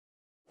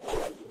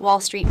Wall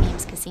Street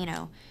Memes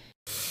Casino.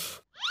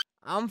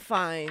 I'm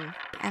fine.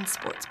 And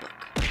Sportsbook.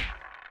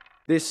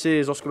 This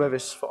is Oscar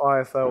Bevis for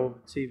IFL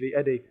TV.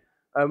 Eddie,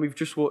 we've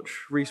just watched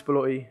Reece,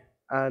 Bellotti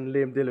and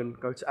Liam Dillion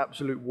go to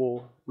absolute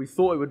war. We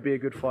thought it would be a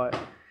good fight.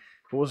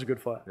 It was a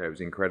good fight. Yeah, it was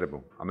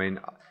incredible. I mean,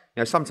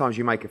 sometimes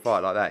you make a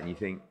fight like that and you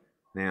think,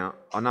 now,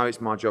 I know it's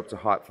my job to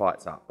hype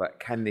fights up, but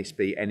can this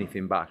be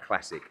anything but a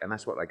classic? And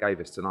that's what they gave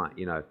us tonight,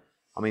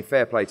 I mean,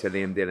 fair play to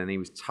Liam Dillion. He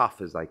was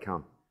tough as they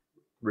come.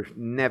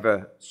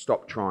 Never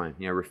stopped trying,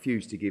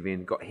 refused to give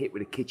in, got hit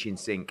with a kitchen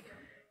sink,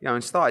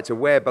 and started to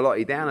wear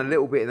Bellotti down a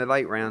little bit in the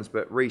late rounds,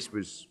 but Reece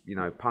was,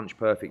 punch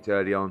perfect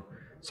early on.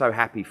 So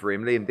happy for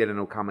him. Liam Dillion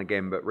will come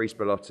again, but Reece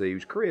Bellotti,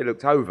 whose career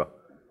looked over,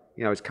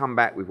 has come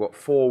back with,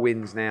 4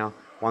 wins now,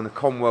 won the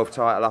Commonwealth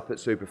title up at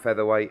super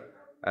featherweight,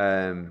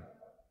 and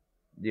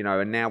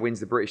now wins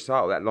the British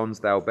title. That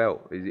Lonsdale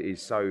belt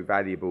is so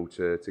valuable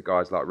to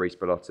guys like Reece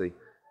Bellotti,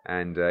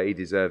 and he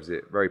deserves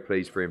it. Very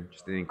pleased for him.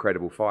 Just an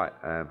incredible fight.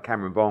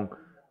 Cameron Bong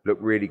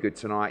looked really good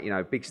tonight.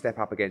 Big step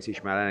up against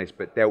Ishmael Ennis,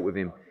 but dealt with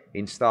him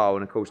in style.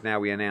 And of course, now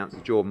we announced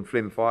the Jordan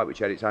Flynn fight, which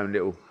had its own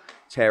little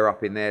tear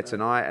up in there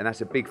tonight, and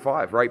that's a big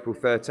fight for April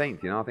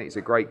 13th. I think it's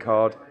a great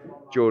card.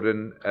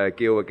 Jordan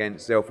Gill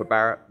against Zelfa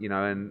Barrett.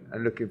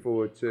 And looking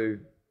forward to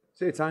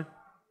see you, Tone.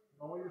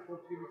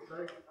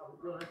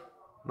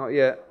 Not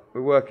yet.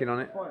 We're working on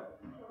it.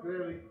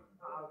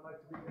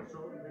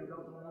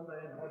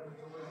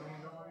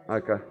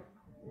 Okay.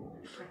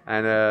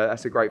 And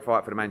that's a great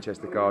fight for the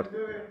Manchester card.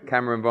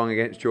 Cameron Bong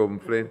against Jordan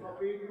Flynn.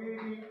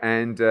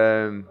 And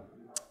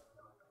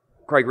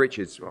Craig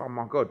Richards. Oh,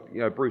 my God.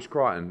 Bruce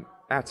Crichton.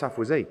 How tough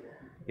was he?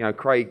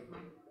 Craig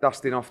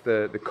dusting off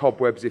the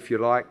cobwebs, if you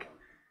like.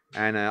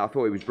 And I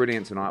thought he was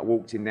brilliant tonight.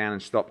 Walked him down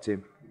and stopped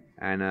him.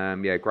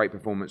 And, great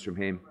performance from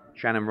him.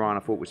 Shannon Ryan, I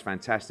thought, was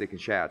fantastic,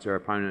 and shout out to her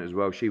opponent as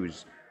well. She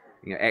was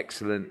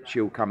excellent.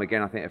 She'll come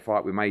again, I think, a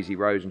fight with Maisie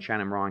Rose, and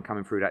Shannon Ryan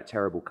coming through that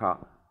terrible cut.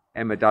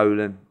 Emma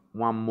Dolan,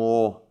 one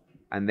more,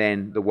 and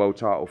then the world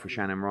title for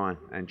Shannon Ryan.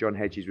 And John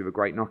Hedges with a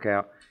great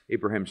knockout.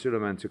 Ibrahim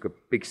Suleiman took a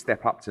big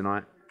step up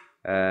tonight.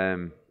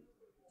 And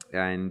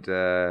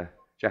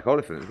Jack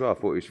Oliphant as well. I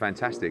thought he was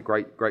fantastic.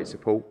 Great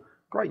support.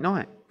 Great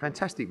night.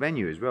 Fantastic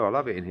venue as well. I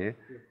love it in here.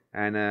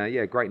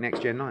 And great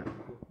next-gen night.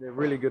 Yeah,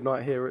 really good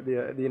night here at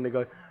the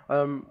Indigo.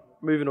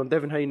 Moving on,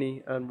 Devin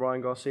Haney and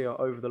Ryan Garcia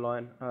over the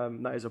line.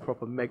 That is a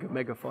proper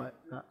mega fight.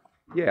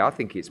 Yeah, I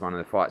think it's one of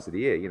the fights of the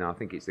year. I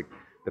think it's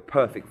the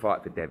perfect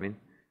fight for Devin.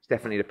 It's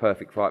definitely the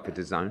perfect fight for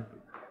DAZN.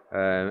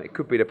 It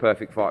could be the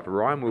perfect fight for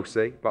Ryan, we'll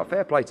see. But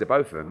fair play to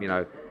both of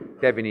them.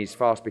 Devin is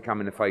fast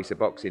becoming the face of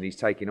boxing. He's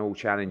taking all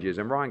challenges.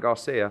 And Ryan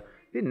Garcia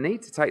didn't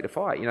need to take the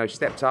fight.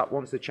 Stepped up,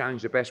 wants to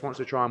challenge the best, wants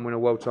to try and win a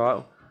world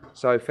title.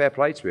 So fair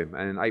play to him.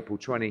 And April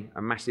 20,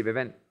 a massive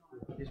event.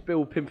 Is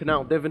Bill pimping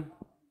out Devin?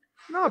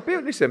 No,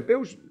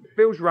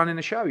 Bill's running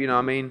the show.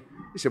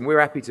 Listen, we're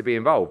happy to be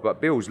involved, but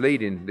Bill's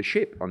leading the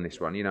ship on this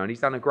one, and he's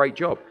done a great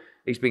job.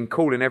 He's been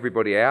calling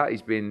everybody out.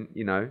 He's been,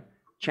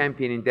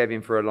 championing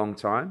Devin for a long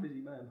time. Busy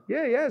man.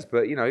 Yeah, he has,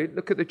 but,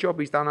 look at the job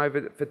he's done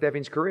for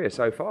Devin's career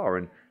so far,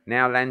 and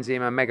now lands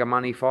him a mega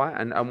money fight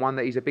and one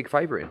that he's a big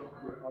favourite in.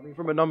 I mean,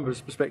 from a numbers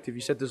perspective,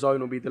 you said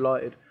DAZN will be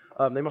delighted.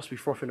 They must be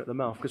frothing at the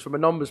mouth, because from a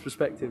numbers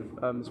perspective,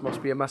 this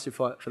must be a massive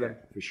fight for them.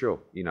 For sure.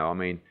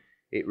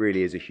 It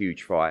really is a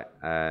huge fight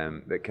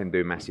that can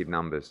do massive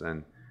numbers.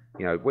 And,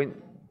 when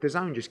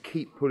DAZN just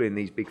keep pulling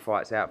these big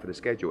fights out for the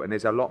schedule, and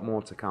there's a lot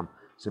more to come.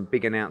 Some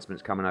big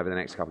announcements coming over the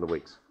next couple of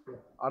weeks.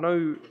 I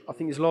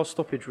think his last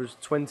stoppage was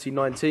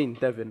 2019,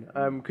 Devin.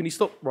 Can he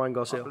stop Ryan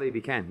Garcia? I believe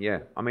he can, yeah.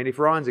 I mean, if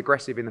Ryan's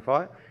aggressive in the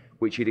fight,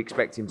 which you'd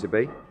expect him to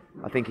be,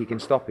 I think he can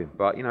stop him.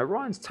 But,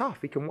 Ryan's tough.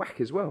 He can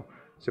whack as well.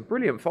 It's a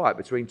brilliant fight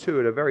between two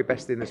of the very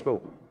best in the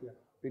sport. Yeah.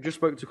 We just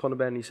spoke to Conor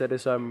Benn. He said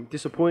it's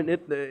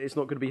disappointed that it's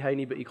not going to be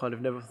Haney, but he kind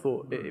of never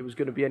thought it was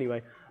going to be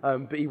anyway.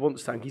 But he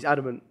wants Tank. He's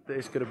adamant that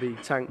it's going to be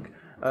Tank.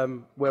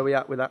 Where are we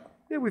at with that?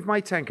 Yeah, we've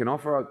made Tank an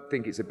offer. I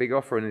think it's a big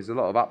offer, and there's a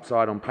lot of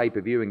upside on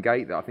pay-per-view and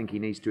gate that I think he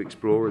needs to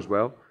explore as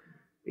well.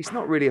 It's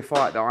not really a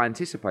fight that I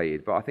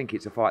anticipated, but I think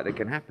it's a fight that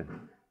can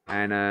happen.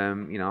 And,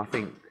 I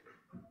think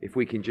if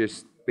we can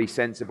just be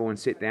sensible and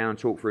sit down and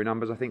talk through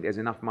numbers, I think there's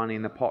enough money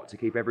in the pot to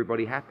keep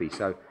everybody happy.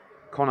 So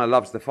Conor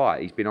loves the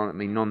fight. He's been on at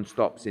me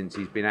non-stop since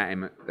he's been at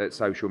him at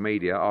social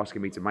media,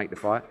 asking me to make the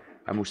fight,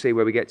 and we'll see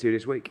where we get to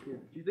this week. Yeah.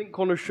 Do you think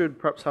Conor should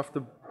perhaps have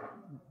to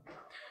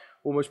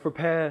almost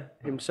prepare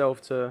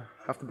himself to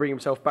have to bring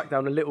himself back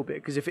down a little bit?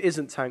 Because if it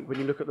isn't Tank, when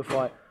you look at the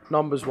fight,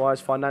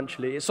 numbers-wise,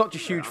 financially, it's such a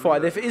huge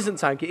fight. If it isn't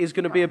Tank, it is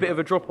going to be a bit of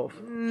a drop-off.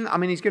 I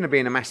mean, he's going to be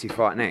in a massive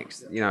fight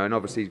next, and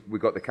obviously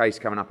we've got the case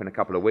coming up in a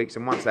couple of weeks,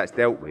 and once that's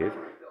dealt with,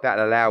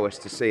 that'll allow us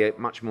to see it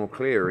much more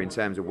clearer in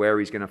terms of where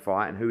he's going to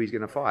fight and who he's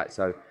going to fight.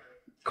 So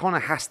Conor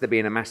has to be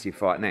in a massive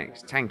fight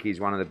next. Tank is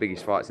one of the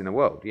biggest fights in the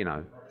world,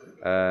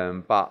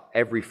 but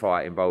every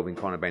fight involving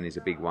Conor Benn is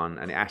a big one,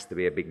 and it has to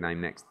be a big name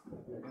next.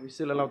 Are we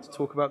still allowed to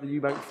talk about the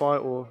Eubank fight,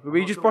 or are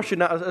we just brushing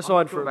that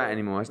aside for about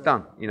anymore? It's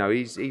done.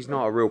 He's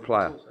not a real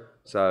player,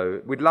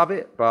 so we'd love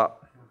it, but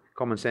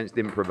common sense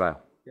didn't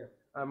prevail. Yeah.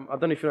 I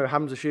don't know if you know,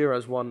 Hamza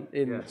Shiraz won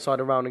inside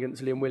a round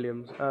against Liam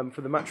Williams.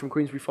 For the Matchroom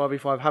Queensbury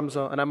 5v5,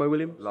 Hamza and Ammo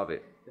Williams. Love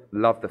it.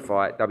 Love the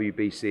fight.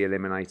 WBC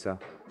Eliminator.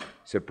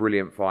 It's a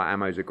brilliant fight.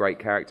 Ammo's a great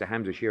character.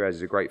 Hamza Shiraz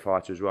is a great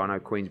fighter as well. I know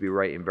Queensbury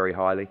rate him very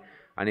highly.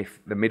 And if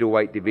the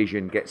middleweight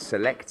division gets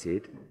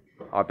selected,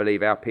 I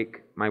believe our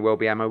pick may well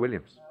be Ammo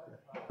Williams.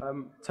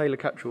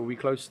 Taylor-Catterall, are we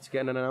close to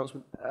getting an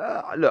announcement?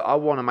 Look, I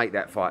want to make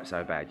that fight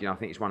so bad. You know, I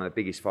think it's one of the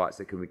biggest fights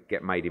that can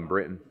get made in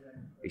Britain.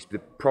 It's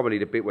probably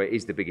the bit where it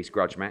is the biggest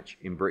grudge match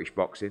in British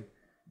boxing.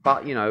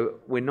 But, you know,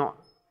 we're not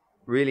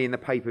really in the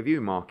pay-per-view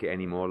market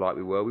anymore like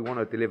we were. We want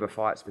to deliver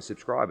fights for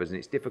subscribers, and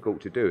it's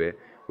difficult to do it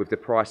with the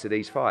price of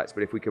these fights.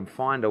 But if we can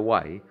find a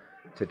way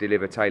to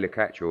deliver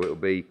Taylor-Catterall, it'll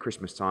be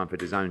Christmas time for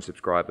DAZN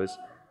subscribers.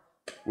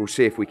 We'll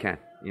see if we can.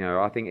 You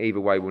know, I think either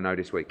way we'll know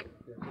this week.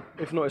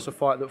 If not, it's a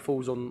fight that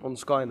falls on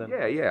Sky then.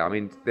 Yeah. I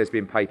mean, there's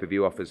been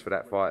pay-per-view offers for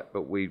that fight,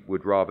 but we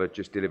would rather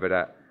just deliver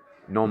that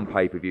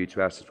non-pay-per-view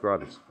to our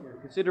subscribers.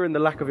 Considering the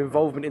lack of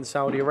involvement in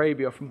Saudi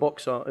Arabia from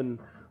Boxer, and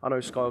I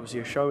know Sky obviously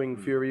are showing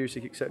Fury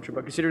Usyk, etc.,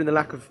 but considering the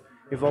lack of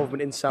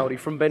involvement in Saudi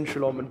from Ben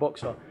Shalom and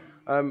Boxer,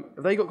 have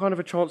they got kind of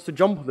a chance to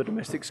jump on the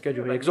domestic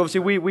schedule here? Because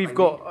obviously we've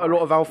got a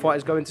lot of our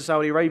fighters going to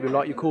Saudi Arabia,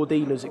 like your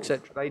Cordinas,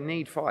 etc. They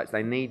need fights.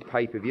 They need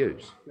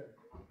pay-per-views.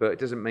 But it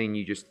doesn't mean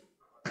you just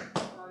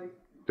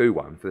do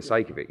one for the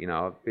sake of it. You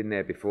know, I've been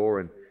there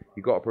before, and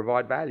you've got to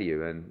provide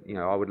value. And, you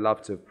know, I would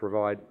love to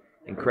provide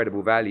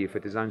incredible value for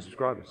DAZN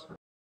subscribers.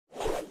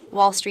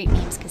 Wall Street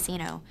Memes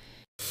Casino.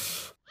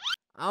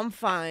 I'm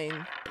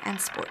fine. And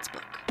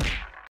Sportsbook.